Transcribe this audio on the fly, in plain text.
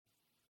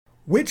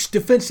Which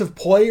defensive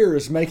player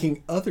is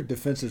making other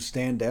defensive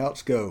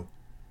standouts go,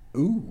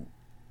 ooh?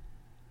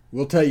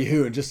 We'll tell you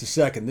who in just a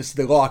second. This is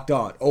the Locked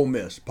On Ole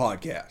Miss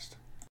podcast.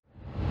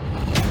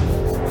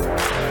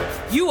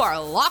 You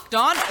are Locked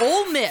On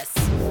Ole Miss,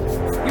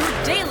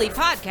 your daily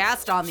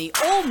podcast on the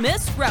Ole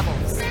Miss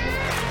Rebels.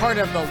 Part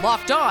of the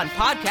Locked On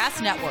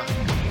Podcast Network,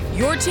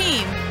 your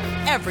team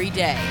every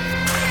day.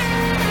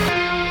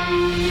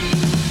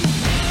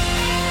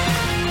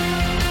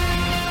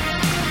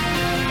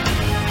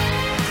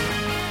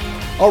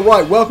 All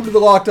right, welcome to the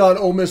Locked On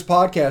Ole Miss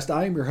podcast.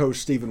 I am your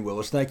host, Stephen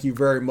Willis. Thank you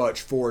very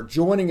much for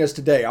joining us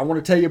today. I want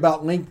to tell you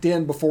about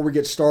LinkedIn before we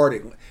get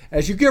started.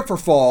 As you get for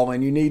fall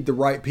and you need the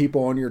right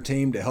people on your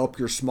team to help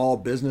your small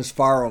business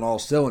fire on all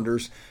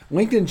cylinders,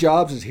 LinkedIn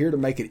Jobs is here to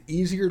make it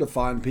easier to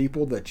find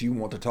people that you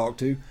want to talk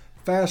to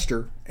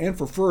faster and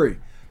for free.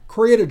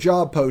 Create a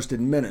job post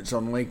in minutes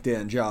on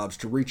LinkedIn Jobs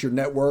to reach your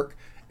network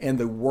and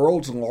the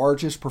world's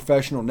largest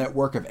professional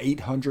network of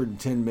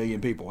 810 million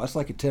people. That's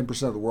like 10%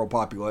 of the world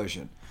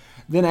population.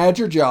 Then add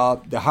your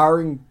job,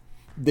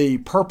 the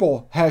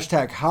purple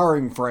hashtag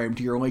hiring frame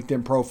to your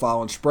LinkedIn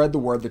profile and spread the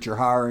word that you're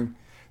hiring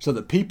so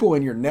that people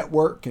in your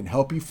network can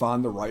help you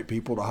find the right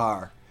people to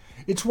hire.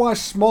 It's why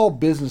small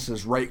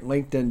businesses rate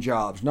LinkedIn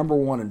Jobs number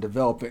one in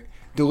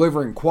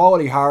delivering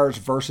quality hires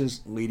versus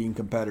leading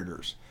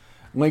competitors.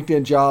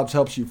 LinkedIn Jobs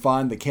helps you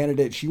find the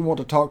candidates you want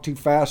to talk to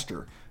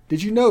faster.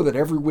 Did you know that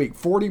every week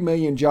 40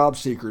 million job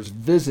seekers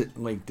visit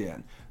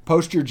LinkedIn?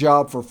 Post your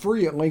job for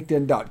free at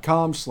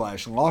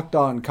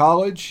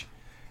linkedin.com/lockedoncollege.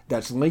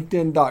 That's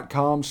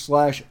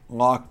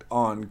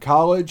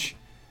linkedin.com/lockedoncollege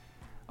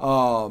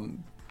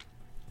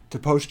to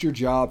post your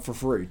job for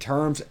free.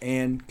 Terms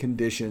and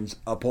conditions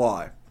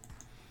apply.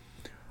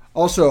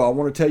 Also, I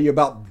want to tell you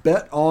about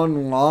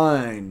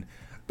BetOnline.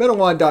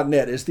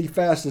 BetOnline.net is the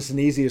fastest and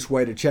easiest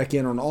way to check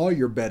in on all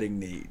your betting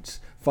needs.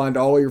 Find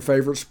all your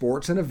favorite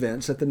sports and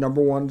events at the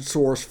number one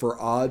source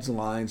for odds,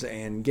 lines,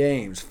 and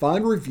games.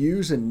 Find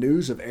reviews and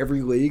news of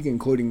every league,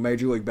 including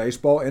Major League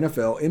Baseball,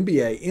 NFL,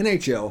 NBA,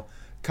 NHL,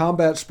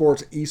 combat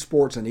sports,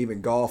 esports, and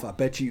even golf. I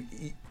bet you,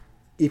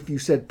 if you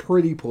said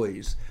pretty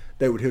please,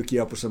 they would hook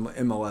you up with some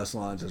MLS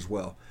lines as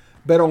well.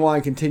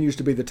 BetOnline continues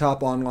to be the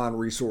top online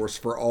resource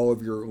for all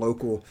of your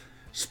local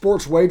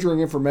sports wagering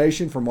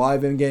information, from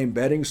live in-game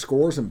betting,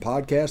 scores, and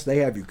podcasts. They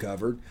have you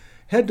covered.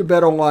 Head to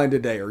BetOnline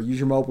today or use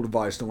your mobile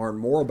device to learn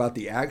more about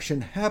the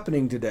action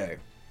happening today.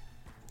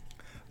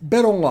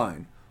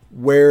 BetOnline,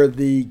 where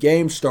the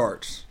game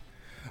starts.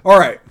 All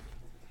right,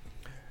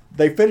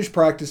 they finished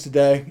practice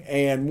today,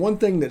 and one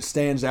thing that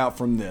stands out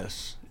from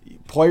this,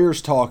 players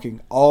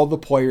talking, all the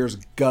players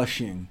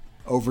gushing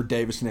over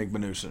Davison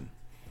Igbinosun.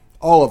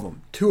 All of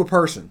them, to a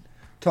person,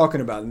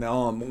 talking about it.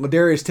 Now,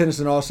 Ladarius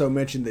Tennyson also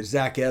mentioned that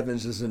Zach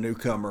Evans is a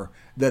newcomer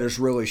that is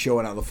really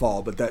showing out the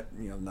fall, but that,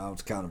 now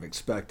it's kind of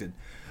expected.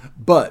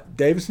 But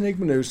Davison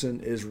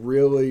Igbinosun is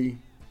really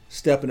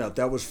stepping up.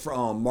 That was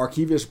from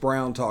Markevius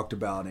Brown talked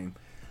about him.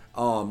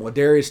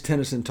 Ladarius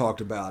Tennyson talked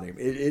about him.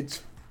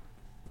 It's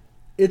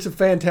a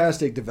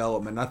fantastic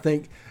development. I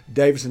think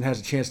Davison has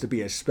a chance to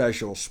be a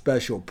special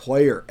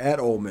player at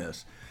Ole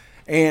Miss.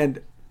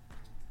 And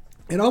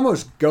it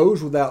almost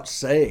goes without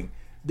saying,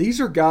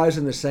 these are guys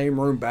in the same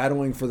room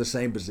battling for the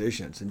same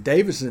positions. And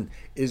Davison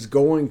is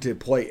going to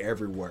play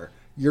everywhere.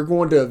 You're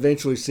going to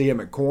eventually see him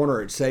at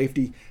corner, at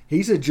safety.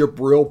 He's a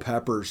Jabril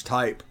Peppers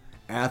type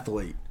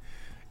athlete.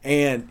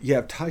 And you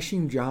have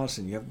Tysheem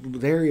Johnson, you have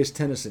Ladarius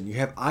Tennyson, you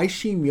have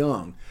Isheem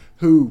Young,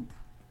 who,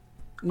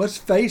 let's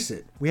face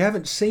it, we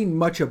haven't seen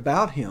much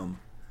about him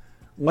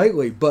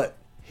lately, but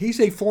he's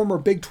a former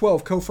Big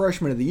 12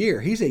 co-freshman of the year.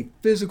 He's a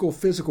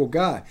physical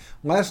guy.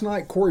 Last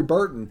night, Corey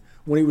Burton,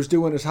 when he was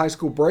doing his high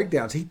school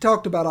breakdowns, he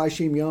talked about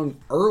Isheem Young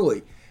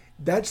early.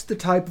 That's the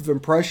type of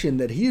impression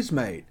that he has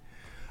made.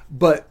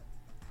 But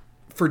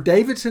for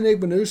Davison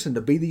Igbinosun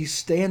to be the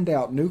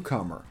standout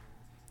newcomer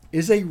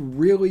is a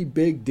really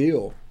big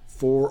deal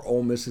for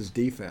Ole Miss's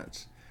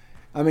defense.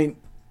 I mean,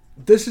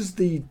 this is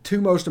the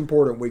two most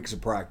important weeks of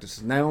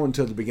practice, now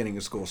until the beginning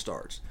of school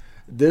starts.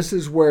 This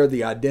is where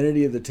the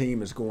identity of the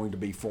team is going to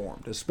be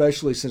formed,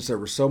 especially since there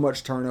was so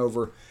much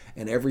turnover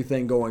and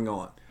everything going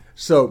on.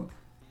 So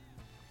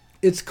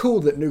it's cool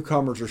that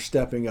newcomers are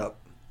stepping up.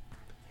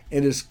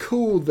 And it's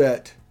cool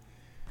that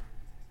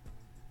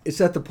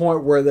it's at the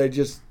point where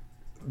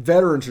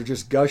veterans are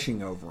just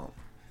gushing over them.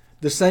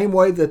 The same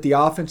way that the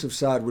offensive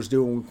side was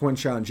doing with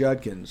Quinshon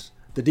Judkins,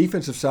 the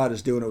defensive side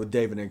is doing it with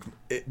Davison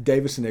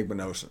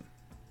Igbinosun.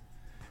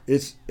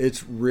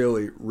 It's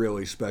really,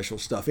 really special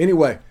stuff.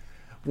 Anyway,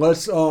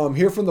 let's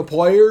hear from the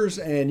players,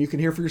 and you can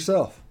hear for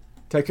yourself.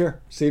 Take care.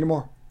 See you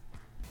tomorrow.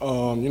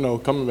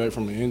 Coming back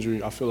from the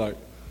injury, I feel like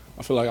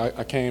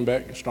I came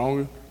back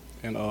stronger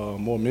and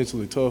more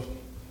mentally tough.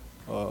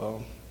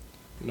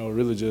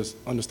 Really just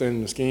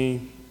understanding the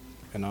scheme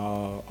and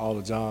all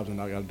the jobs and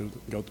I got to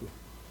go through.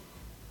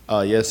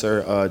 Yes,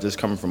 sir. Just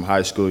coming from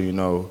high school,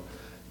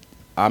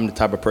 I'm the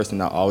type of person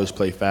that always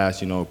play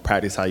fast,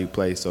 practice how you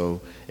play. So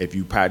if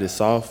you practice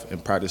soft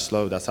and practice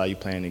slow, that's how you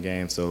play in the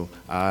game. So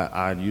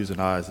I use it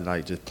as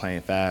like just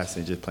playing fast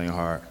and just playing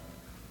hard.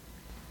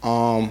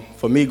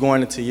 For me,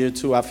 going into year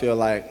 2, I feel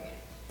like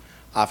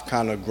I've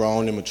kind of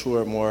grown and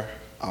matured more,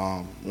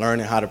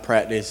 learning how to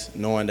practice,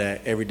 knowing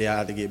that every day I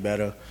have to get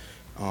better,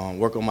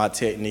 work on my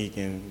technique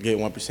and get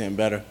 1%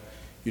 better.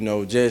 You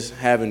know, just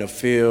having a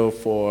feel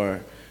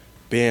for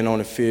being on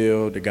the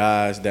field, the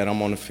guys that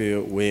I'm on the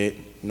field with,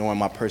 knowing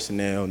my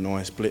personnel,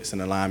 knowing splits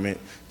and alignment,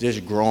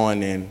 just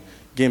growing and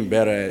getting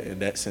better at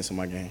that sense of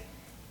my game.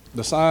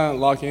 The sign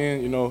lock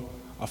in, you know,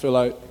 I feel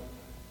like,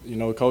 you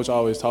know, coach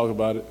always talk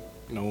about it.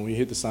 You know, when we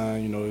hit the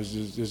sign, you know, it's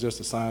just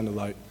a sign to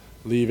like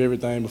leave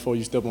everything before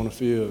you step on the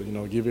field. You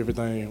know, give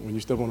everything when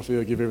you step on the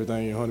field, give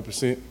everything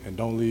 100%, and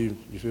don't leave.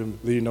 You feel me?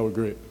 Leave no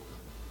regret.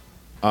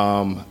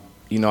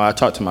 You know, I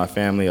talked to my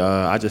family.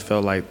 I just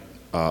felt like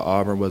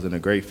Auburn wasn't a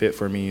great fit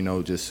for me. You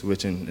know, just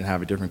switching and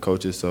having different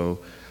coaches. So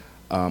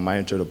I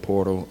entered the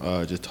portal,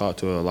 just talked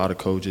to a lot of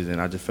coaches, and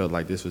I just felt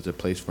like this was the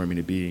place for me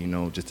to be. You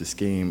know, just the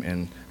scheme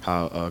and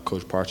how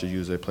Coach Parcher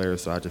used their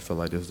players. So I just felt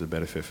like this was a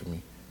better fit for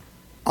me.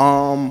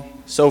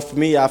 So for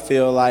me, I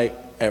feel like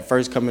at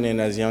first coming in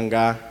as a young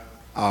guy,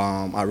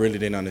 I really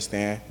didn't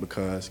understand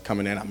because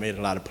coming in I made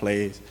a lot of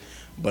plays.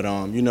 But,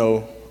 you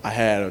know, I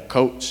had a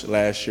coach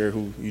last year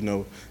who, you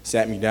know,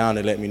 sat me down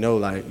and let me know,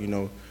 like, you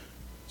know,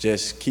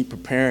 just keep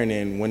preparing,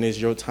 and when it's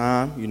your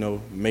time, you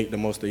know, make the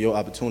most of your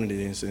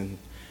opportunities. And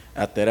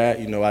after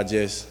that, you know, I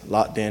just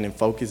locked in and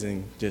focused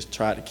and just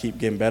tried to keep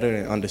getting better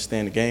and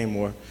understand the game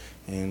more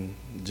and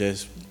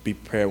just be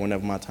prepared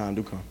whenever my time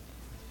do come.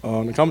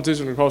 The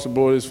competition across the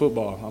board is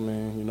football. I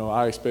mean, you know,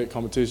 I expect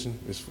competition.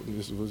 It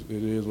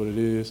is what it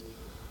is.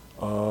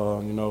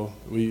 You know,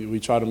 we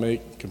try to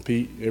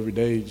compete every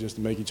day just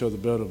to make each other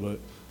better, but,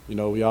 you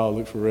know, we all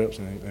look for reps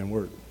and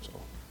work. So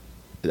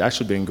It's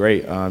actually been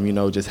great. You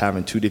know, just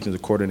having 2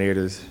 defensive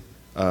coordinators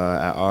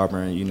at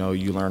Auburn, you know,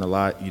 you learn a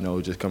lot, you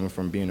know, just coming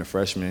from being a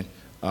freshman.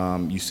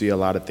 You see a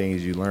lot of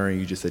things, you learn,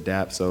 you just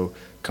adapt. So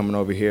coming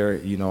over here,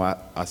 you know,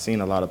 I've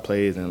seen a lot of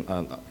plays and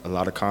a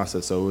lot of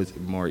concepts, so it's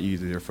more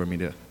easier for me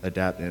to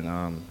adapt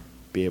and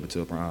be able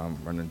to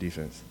run the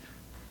defense.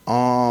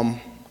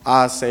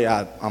 I say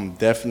I'm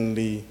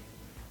definitely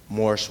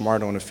more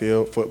smart on the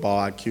field,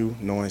 football IQ,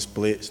 knowing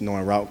splits,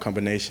 knowing route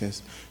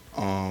combinations,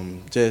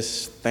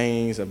 just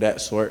things of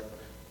that sort.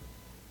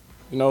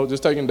 You know,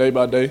 just taking day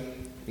by day.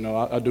 You know,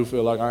 I do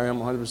feel like I am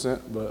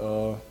 100%,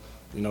 but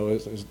you know,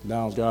 it's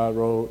down God's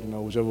road. You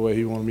know, whichever way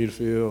He wanted me to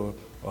feel,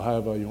 or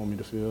however you want me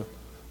to feel,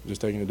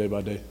 just taking it day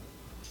by day.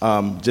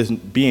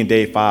 Just being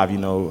day 5, you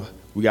know,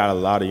 we got a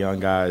lot of young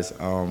guys.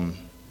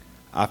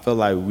 I feel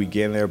like we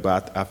getting there,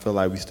 but I feel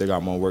like we still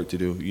got more work to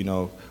do. You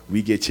know,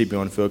 we get chippy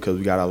on the field because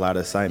we got a lot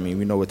of excitement.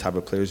 We know what type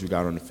of players we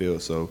got on the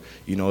field, so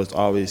you know it's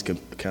always kind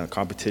of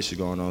competition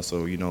going on.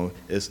 So you know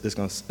it's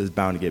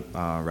bound to get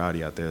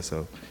rowdy out there.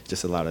 So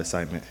just a lot of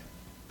excitement.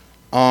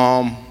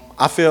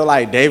 I feel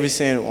like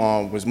Davidson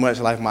was much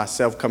like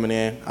myself coming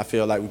in. I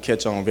feel like we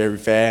catch on very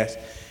fast,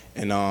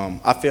 and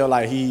I feel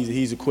like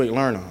he's a quick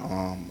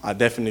learner. I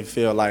definitely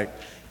feel like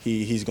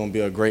he's going to be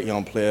a great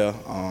young player.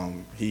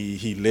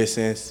 He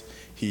listens.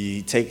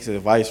 He takes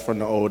advice from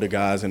the older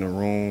guys in the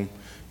room,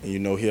 and, you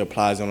know, he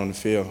applies it on the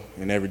field.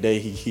 And every day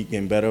he keep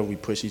getting better. We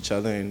push each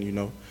other, and, you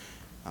know,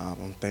 I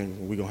think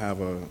we're going to have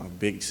a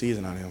big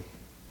season out of him.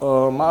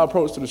 My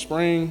approach to the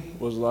spring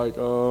was like,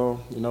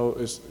 you know,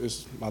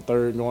 it's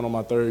going on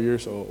my third year,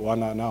 so why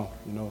not now,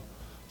 you know?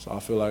 So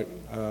I feel like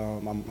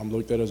I'm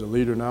looked at as a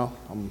leader now.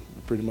 I'm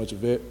pretty much a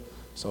vet,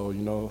 so,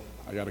 you know,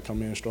 I got to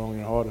come in stronger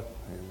and harder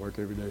and work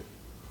every day.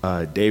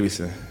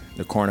 Davidson,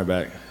 the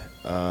cornerback,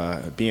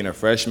 being a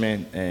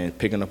freshman and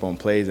picking up on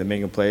plays and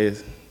making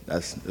plays,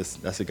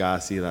 that's a guy I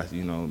see, like,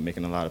 you know,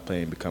 making a lot of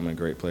plays and becoming a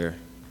great player.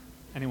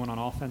 Anyone on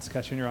offense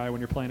catching your eye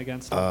when you're playing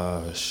against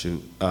them?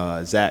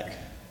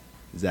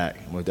 Zach,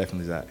 well,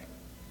 definitely Zach.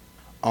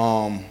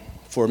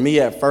 For me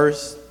at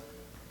first,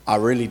 I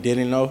really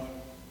didn't know.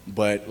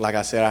 But like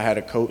I said, I had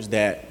a coach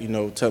that, you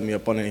know, took me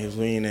up under his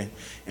wing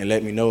and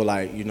let me know,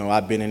 like, you know,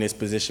 I've been in this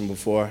position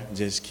before.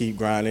 Just keep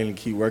grinding and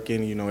keep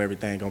working. You know,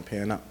 everything gonna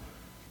pan out.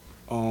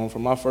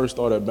 From my first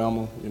start at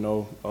Bama, you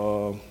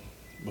know,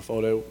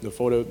 before the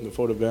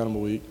Bama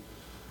week,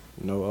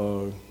 you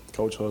know,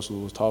 Coach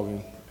Hustle was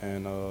talking,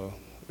 and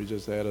we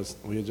just had a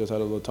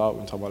little talk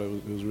and talk about it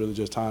was really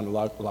just time to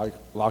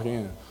lock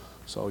in.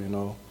 So, you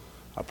know,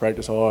 I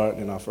practiced hard,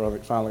 and I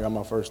finally got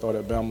my first start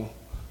at Bama.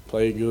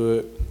 Played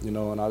good, you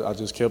know, and I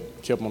just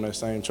kept on that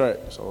same track.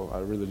 So I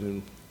really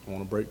didn't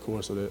want to break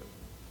course of that.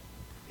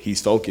 He's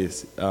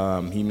focused.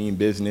 He mean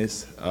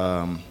business.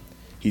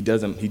 He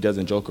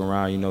doesn't joke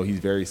around. You know, he's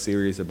very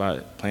serious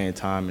about playing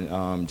time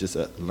and just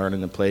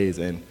learning the plays.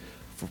 And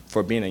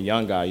for being a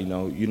young guy, you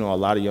know, a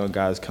lot of young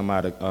guys come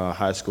out of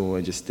high school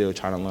and just still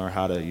trying to learn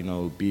how to, you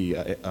know, be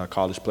a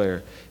college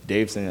player.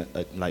 Davidson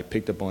like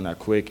picked up on that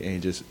quick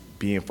and just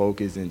being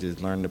focused and just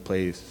learning the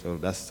plays. So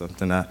that's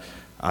something that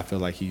I feel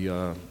like he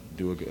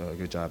do a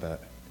good job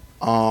at.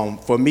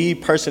 For me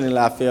personally,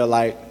 I feel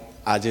like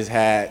I just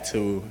had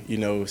to, you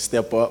know,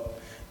 step up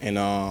and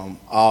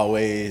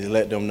always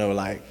let them know,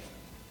 like,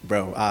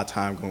 bro, our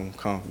time gonna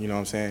come, you know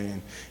what I'm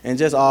saying? And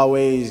just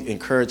always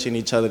encouraging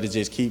each other to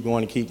just keep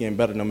going and keep getting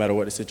better no matter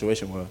what the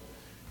situation was.